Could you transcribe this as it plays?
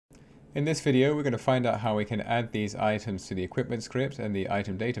In this video, we're going to find out how we can add these items to the equipment script and the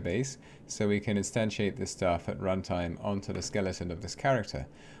item database so we can instantiate this stuff at runtime onto the skeleton of this character.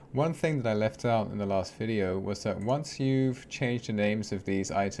 One thing that I left out in the last video was that once you've changed the names of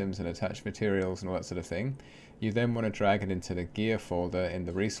these items and attached materials and all that sort of thing, you then want to drag it into the gear folder in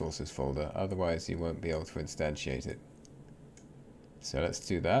the resources folder, otherwise you won't be able to instantiate it. So let's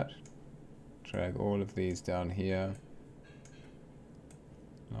do that. Drag all of these down here.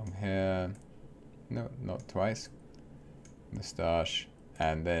 Long hair, no, not twice, moustache,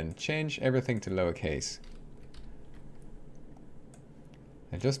 and then change everything to lowercase.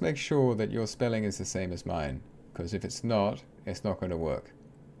 And just make sure that your spelling is the same as mine, because if it's not going to work.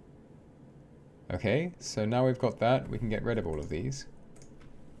 Okay, so now we've got that, we can get rid of all of these.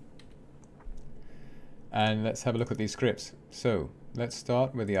 And let's have a look at these scripts. So let's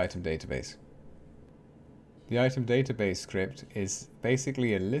start with the item database. The item database script is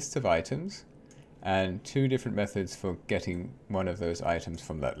basically a list of items and two different methods for getting one of those items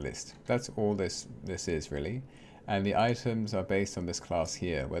from that list. That's all this is really. And the items are based on this class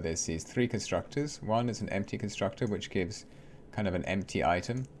here, where there's these three constructors. One is an empty constructor, which gives kind of an empty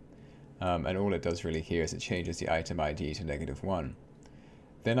item. And all it does really here is it changes the item ID to -1.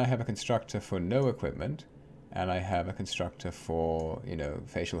 Then I have a constructor for no equipment, and I have a constructor for, you know,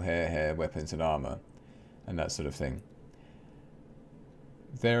 facial hair, weapons, and armor, and that sort of thing.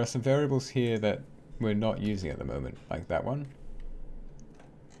 There are some variables here that we're not using at the moment, like that one.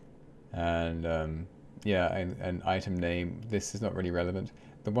 And yeah, and item name, this is not really relevant.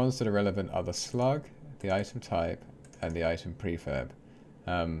 The ones that are relevant are the slug, the item type, and the item prefab.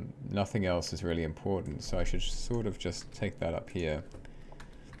 Nothing else is really important, so I should sort of just take that up here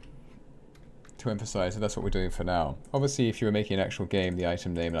to emphasize that that's what we're doing for now. Obviously, if you were making an actual game, the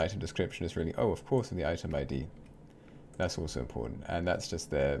item name and item description is really, oh, of course, and the item ID. That's also important, and that's just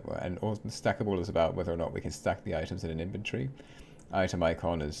there. And stackable is about whether or not we can stack the items in an inventory. Item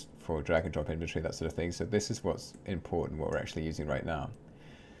icon is for drag and drop inventory, that sort of thing. So this is what's important, what we're actually using right now.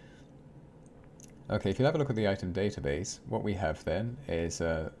 Okay, if you have a look at the item database, what we have then is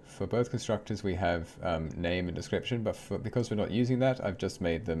for both constructors we have name and description, but because we're not using that, I've just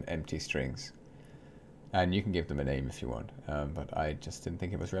made them empty strings. And you can give them a name if you want, but I just didn't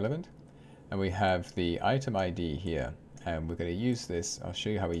think it was relevant. And we have the item ID here, and we're going to use this. I'll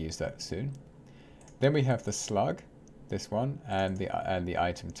show you how we use that soon. Then we have the slug, this one, and the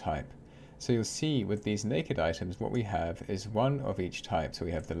item type. So you'll see with these naked items, what we have is one of each type. So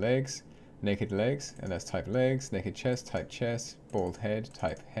we have the legs, naked legs, and that's type legs, naked chest, type chest, bald head,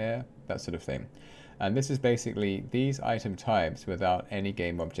 type hair, that sort of thing. And this is basically these item types without any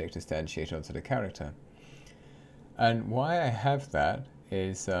game object instantiated onto the character. And why I have that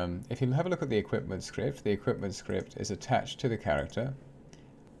is, if you have a look at the equipment script is attached to the character.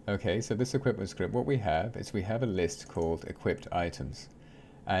 Okay, so this equipment script, what we have is we have a list called equipped items.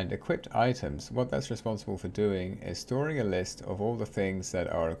 And equipped items, what that's responsible for doing is storing a list of all the things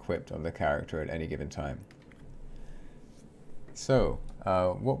that are equipped on the character at any given time. So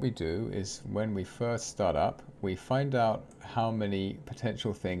what we do is when we first start up, we find out how many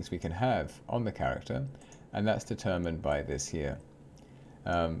potential things we can have on the character, and that's determined by this here.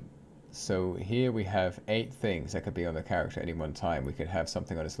 So here we have 8 things that could be on the character at any one time. We could have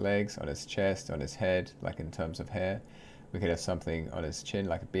something on his legs, on his chest, on his head, like in terms of hair. We could have something on his chin,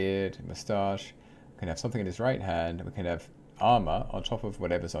 like a beard, moustache. We can have something in his right hand. We can have armor on top of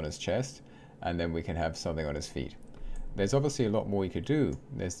whatever's on his chest, and then we can have something on his feet. There's obviously a lot more you could do.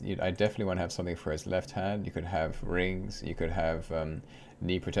 I definitely want to have something for his left hand. You could have rings. You could have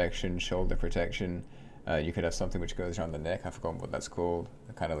knee protection, shoulder protection. You could have something which goes around the neck. I've forgotten what that's called.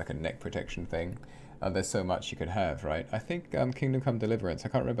 Kind of like a neck protection thing. There's so much you could have, right? I think Kingdom Come Deliverance, I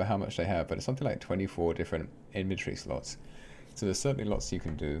can't remember how much they have, but it's something like 24 different inventory slots. So there's certainly lots you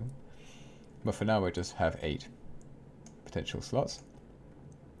can do. But for now, we just have 8 potential slots.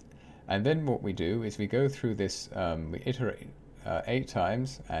 And then what we do is we go through this, we iterate 8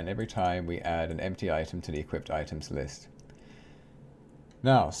 times, and every time we add an empty item to the equipped items list.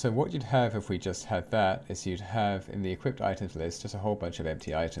 Now, so what you'd have if we just had that is you'd have in the equipped items list just a whole bunch of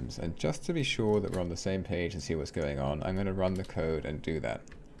empty items. And just to be sure that we're on the same page and see what's going on, I'm going to run the code and do that.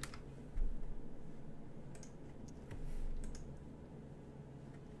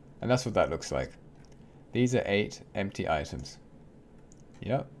 And that's what that looks like. These are 8 empty items.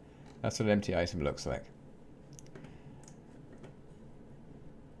 Yep, that's what an empty item looks like.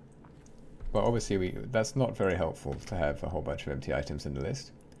 But obviously that's not very helpful to have a whole bunch of empty items in the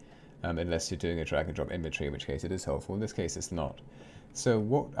list, unless you're doing a drag and drop inventory, in which case it is helpful. In this case it's not. So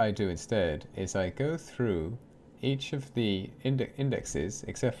what I do instead is I go through each of the indexes,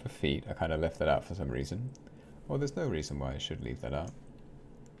 except for feet, I kind of left that out for some reason. Well, there's no reason why I should leave that out.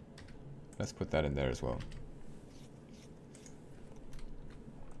 Let's put that in there as well.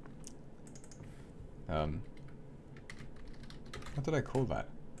 What did I call that?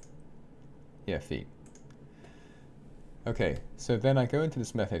 Yeah, feet. Okay, so then I go into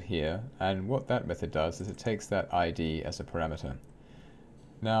this method here, and what that method does is it takes that ID as a parameter.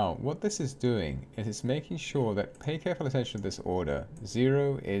 Now, what this is doing is it's making sure that, pay careful attention to this order.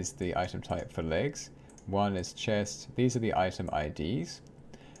 0 is the item type for legs, 1 is chest, these are the item IDs,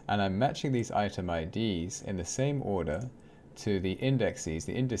 and I'm matching these item IDs in the same order to the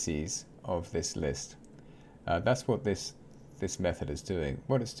indices of this list. That's what this method is doing.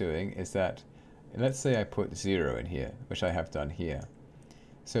 What it's doing is that, let's say I put 0 in here, which I have done here.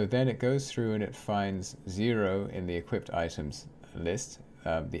 So then it goes through and it finds 0 in the equipped items list,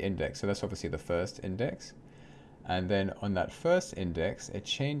 the index. So that's obviously the first index. And then on that first index, it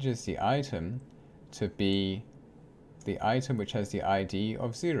changes the item to be the item which has the ID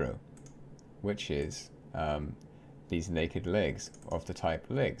of 0, which is these naked legs of the type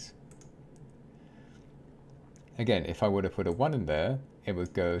legs. Again, if I were to put a 1 in there, it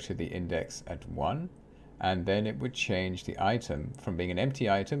would go to the index at 1, and then it would change the item from being an empty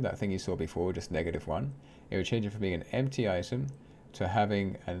item, that thing you saw before, just -1. It would change it from being an empty item to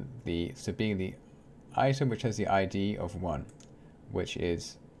having being the item which has the ID of 1, which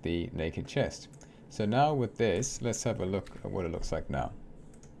is the naked chest. So now with this, let's have a look at what it looks like now.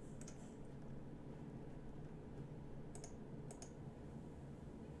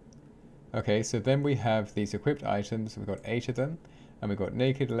 Okay, so then we have these equipped items. We've got 8 of them, and we've got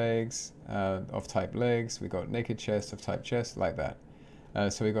naked legs of type legs. We've got naked chest of type chest, like that.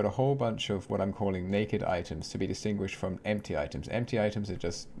 So we've got a whole bunch of what I'm calling naked items to be distinguished from empty items. Empty items are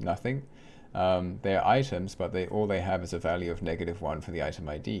just nothing. They're items, but all they have is a value of -1 for the item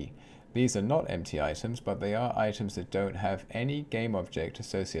ID. These are not empty items, but they are items that don't have any game object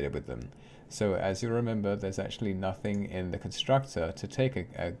associated with them. So as you remember, there's actually nothing in the constructor to take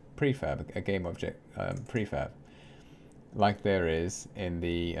a prefab, a game object prefab, like there is in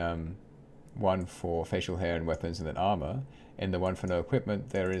the one for facial hair and weapons and then armor. In the one for no equipment,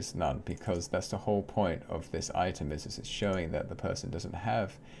 there is none, because that's the whole point of this item, is it's showing that the person doesn't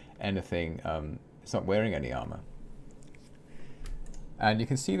have anything, it's not wearing any armor. And you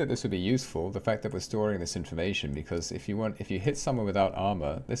can see that this would be useful, the fact that we're storing this information, because if you hit someone without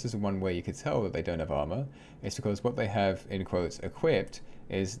armor, this is one way you could tell that they don't have armor. It's because what they have, in quotes, equipped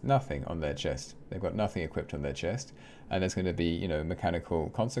is nothing on their chest. They've got nothing equipped on their chest, and there's going to be, you know, mechanical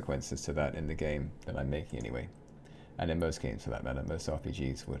consequences to that in the game that I'm making anyway. And in most games, for that matter, most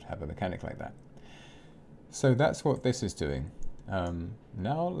RPGs would have a mechanic like that. So that's what this is doing.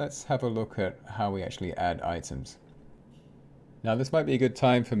 Now let's have a look at how we actually add items. Now this might be a good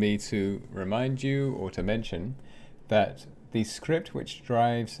time for me to remind you or to mention that the script which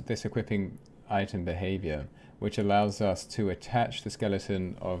drives this equipping item behavior, which allows us to attach the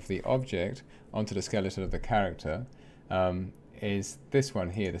skeleton of the object onto the skeleton of the character, is this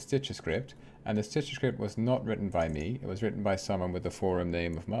one here, the Stitcher script. And the Stitcher script was not written by me. It was written by someone with the forum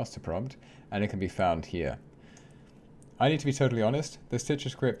name of masterprompt, and it can be found here. I need to be totally honest, the Stitcher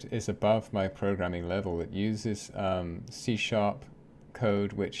script is above my programming level. It uses C#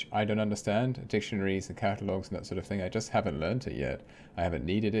 code, which I don't understand, dictionaries and catalogs and that sort of thing. I just haven't learned it yet. I haven't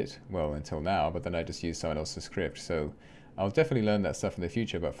needed it, well, until now, but then I just use someone else's script. So I'll definitely learn that stuff in the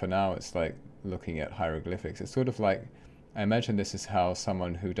future, but for now it's like looking at hieroglyphics. It's sort of like, I imagine this is how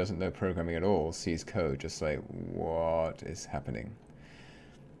someone who doesn't know programming at all sees code, just like, what is happening?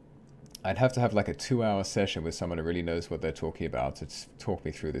 I'd have to have like a 2-hour session with someone who really knows what they're talking about to talk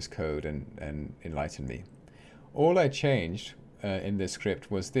me through this code and enlighten me. All I changed in this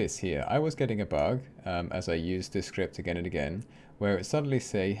script was this here. I was getting a bug as I used this script again and again, where it suddenly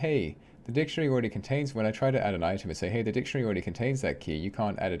say, hey, the dictionary already contains, when I try to add an item, it say, hey, the dictionary already contains that key, you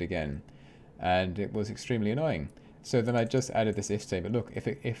can't add it again. And it was extremely annoying. So then I just added this if statement. Look,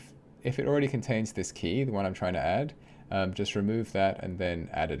 if it already contains this key, the one I'm trying to add, just remove that and then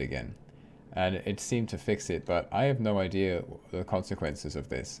add it again. And it seemed to fix it, but I have no idea the consequences of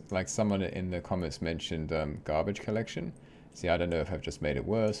this. Like someone in the comments mentioned garbage collection. See, I don't know if I've just made it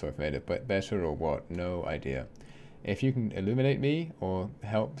worse or if I've made it better or what, no idea. If you can illuminate me or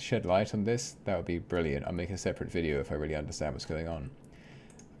help shed light on this, that would be brilliant. I'll make a separate video if I really understand what's going on.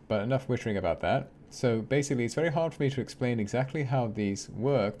 But enough wittering about that. So basically, it's very hard for me to explain exactly how these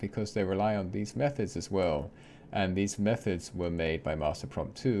work because they rely on these methods as well. And these methods were made by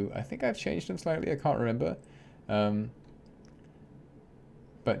masterprompt 2. I think I've changed them slightly, I can't remember.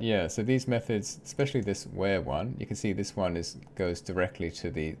 But yeah, so these methods, especially this where one, you can see this one goes directly to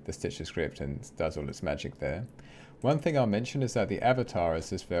the Stitcher script and does all its magic there. One thing I'll mention is that the avatar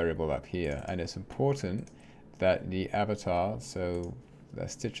is this variable up here, and it's important that the avatar, so the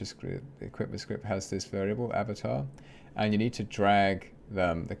Stitcher script, the equipment script has this variable avatar, and you need to drag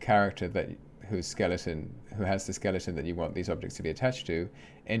the character who has the skeleton that you want these objects to be attached to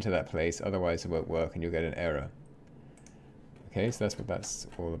into that place, otherwise it won't work and you'll get an error. Okay, so that's what that's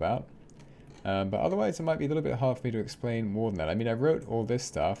all about. But otherwise it might be a little bit hard for me to explain more than that. I mean, I wrote all this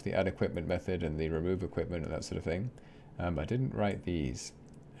stuff, the add equipment method and the remove equipment and that sort of thing. I didn't write these,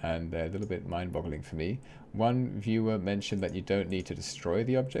 and they're a little bit mind-boggling for me. One viewer mentioned that you don't need to destroy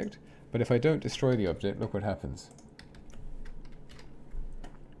the object, but if I don't destroy the object, look what happens.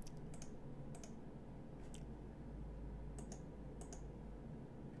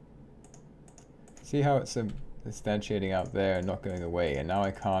 See how it's instantiating out there and not going away, and now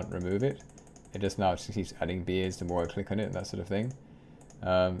I can't remove it. It just now just keeps adding beards the more I click on it and that sort of thing.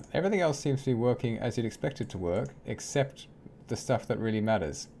 Everything else seems to be working as you'd expect it to work, except the stuff that really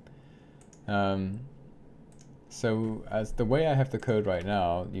matters. So as the way I have the code right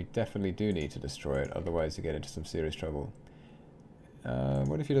now, you definitely do need to destroy it, otherwise you get into some serious trouble.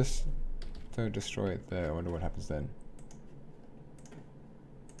 What if you just don't destroy it there? I wonder what happens then.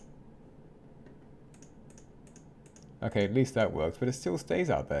 Okay, at least that works, but it still stays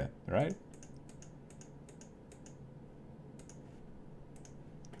out there, right?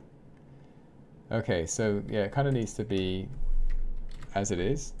 Okay, so yeah, it kind of needs to be as it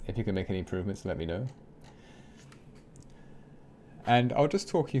is. If you can make any improvements, let me know. And I'll just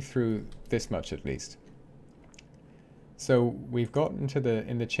talk you through this much at least. So we've gotten to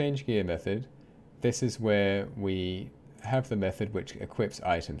in the change gear method, this is where we have the method which equips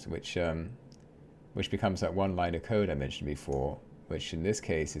items, which becomes that one line of code I mentioned before, which in this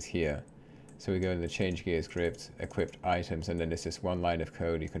case is here. So we go in the change gear script, equipped items, and then it's just one line of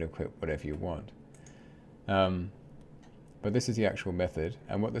code. You can equip whatever you want. But this is the actual method,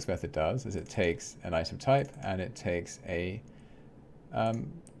 and what this method does is it takes an item type and it takes a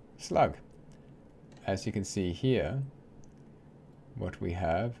slug. As you can see here, what we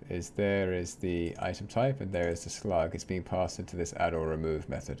have is there is the item type and there is the slug. It's being passed into this add or remove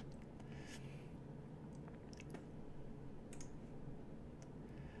method.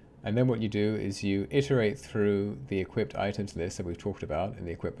 And then what you do is you iterate through the equipped items list that we've talked about in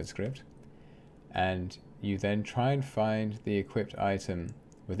the equipment script, and you then try and find the equipped item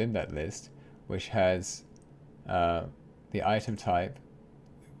within that list which has the item type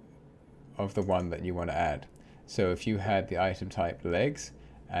of the one that you want to add. So if you had the item type legs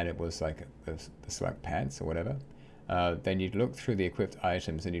and it was like the slug pants or whatever, then you'd look through the equipped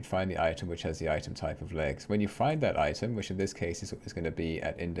items and you'd find the item which has the item type of legs. When you find that item, which in this case is going to be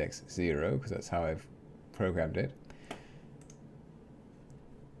at index 0, because that's how I've programmed it,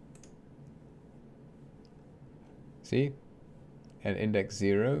 see? At index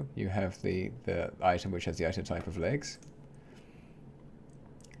 0, you have the item which has the item type of legs.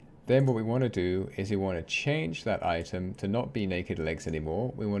 Then what we want to do is we want to change that item to not be naked legs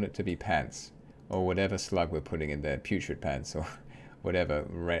anymore. We want it to be pants, or whatever slug we're putting in there, putrid pants, or whatever,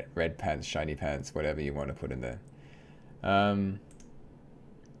 red pants, shiny pants, whatever you want to put in there. And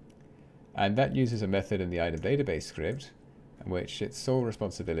that uses a method in the item database script, which its sole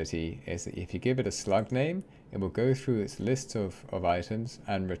responsibility is that if you give it a slug name, it will go through its list of items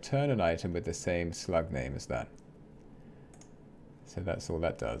and return an item with the same slug name as that. So that's all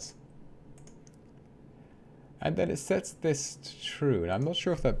that does. And then it sets this to true, and I'm not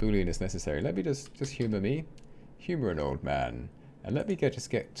sure if that boolean is necessary. Let me just humor me, humor an old man, and let me just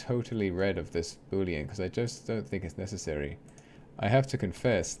get totally rid of this boolean, because I just don't think it's necessary. I have to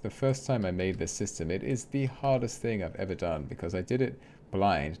confess, the first time I made this system, it is the hardest thing I've ever done, because I did it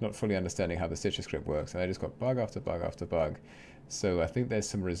blind, not fully understanding how the Stitcher script works, and I just got bug after bug after bug. So I think there's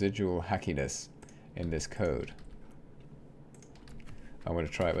some residual hackiness in this code. I want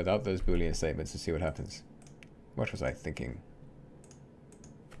to try it without those boolean statements and see what happens. What was I thinking?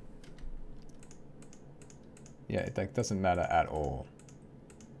 Yeah, it doesn't matter at all.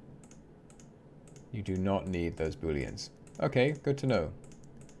 You do not need those booleans. Okay, good to know.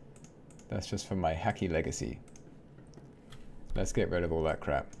 That's just from my hacky legacy. Let's get rid of all that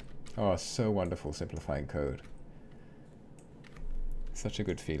crap. Oh, so wonderful simplifying code. Such a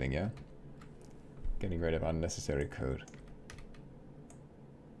good feeling, yeah? Getting rid of unnecessary code.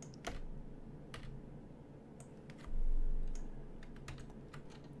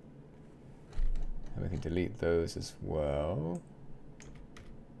 And we can delete those as well.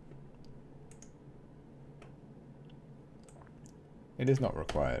 It is not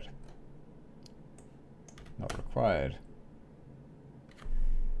required. Not required.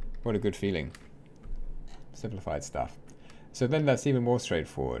 What a good feeling. Simplified stuff. So then that's even more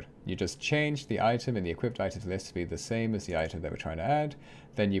straightforward. You just change the item in the equipped items list to be the same as the item that we're trying to add.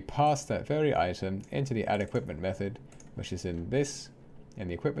 Then you pass that very item into the add equipment method, which is in the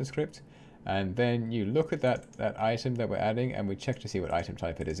equipment script. And then you look at that item that we're adding, and we check to see what item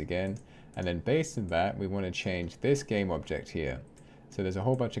type it is again. And then based on that, we want to change this game object here. So there's a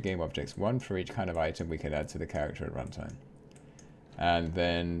whole bunch of game objects, one for each kind of item we can add to the character at runtime. And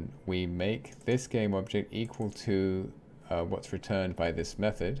then we make this game object equal to what's returned by this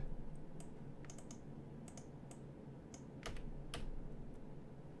method.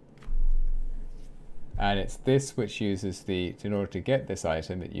 And it's this which uses in order to get this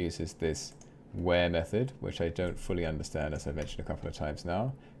item, it uses this where method, which I don't fully understand, as I've mentioned a couple of times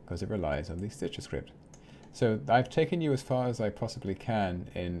now, because it relies on the Stitcher script. So I've taken you as far as I possibly can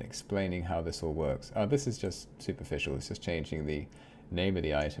in explaining how this all works. This is just superficial. It's just changing the name of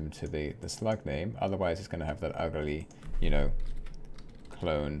the item to the slug name. Otherwise, it's going to have that ugly,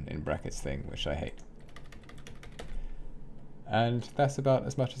 clone in brackets thing, which I hate. And that's about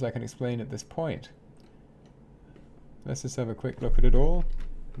as much as I can explain at this point. Let's just have a quick look at it all.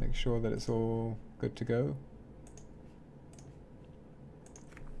 Make sure that it's all good to go.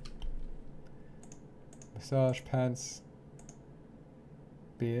 Moustache, pants,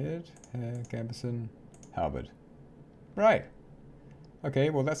 beard, hair, gambeson, halberd. Right. Okay,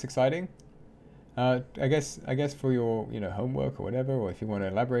 well that's exciting. I guess for your homework or whatever, or if you want to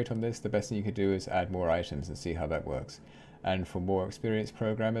elaborate on this, the best thing you could do is add more items and see how that works. And for more experienced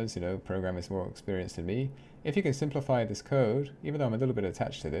programmers, programmers more experienced than me, if you can simplify this code, even though I'm a little bit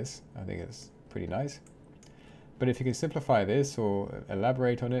attached to this, I think it's pretty nice. But if you can simplify this or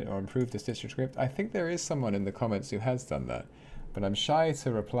elaborate on it or improve the Stitcher script, I think there is someone in the comments who has done that. But I'm shy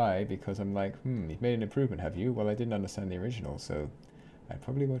to reply because I'm like, you've made an improvement, have you? Well, I didn't understand the original, so I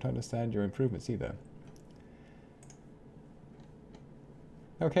probably won't understand your improvements either.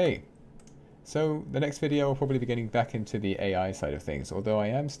 Okay, so the next video I'll probably be getting back into the AI side of things, although I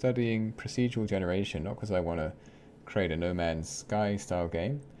am studying procedural generation, not because I want to create a No Man's Sky style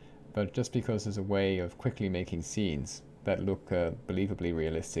game, but just because there's a way of quickly making scenes that look believably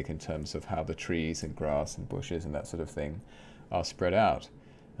realistic in terms of how the trees and grass and bushes and that sort of thing are spread out.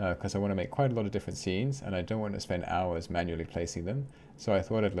 Because I want to make quite a lot of different scenes, and I don't want to spend hours manually placing them. So I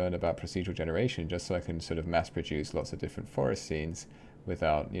thought I'd learn about procedural generation just so I can sort of mass produce lots of different forest scenes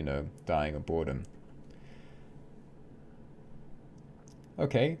without, dying of boredom.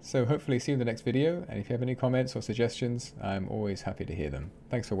 Okay, so hopefully see you in the next video, and if you have any comments or suggestions, I'm always happy to hear them.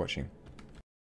 Thanks for watching.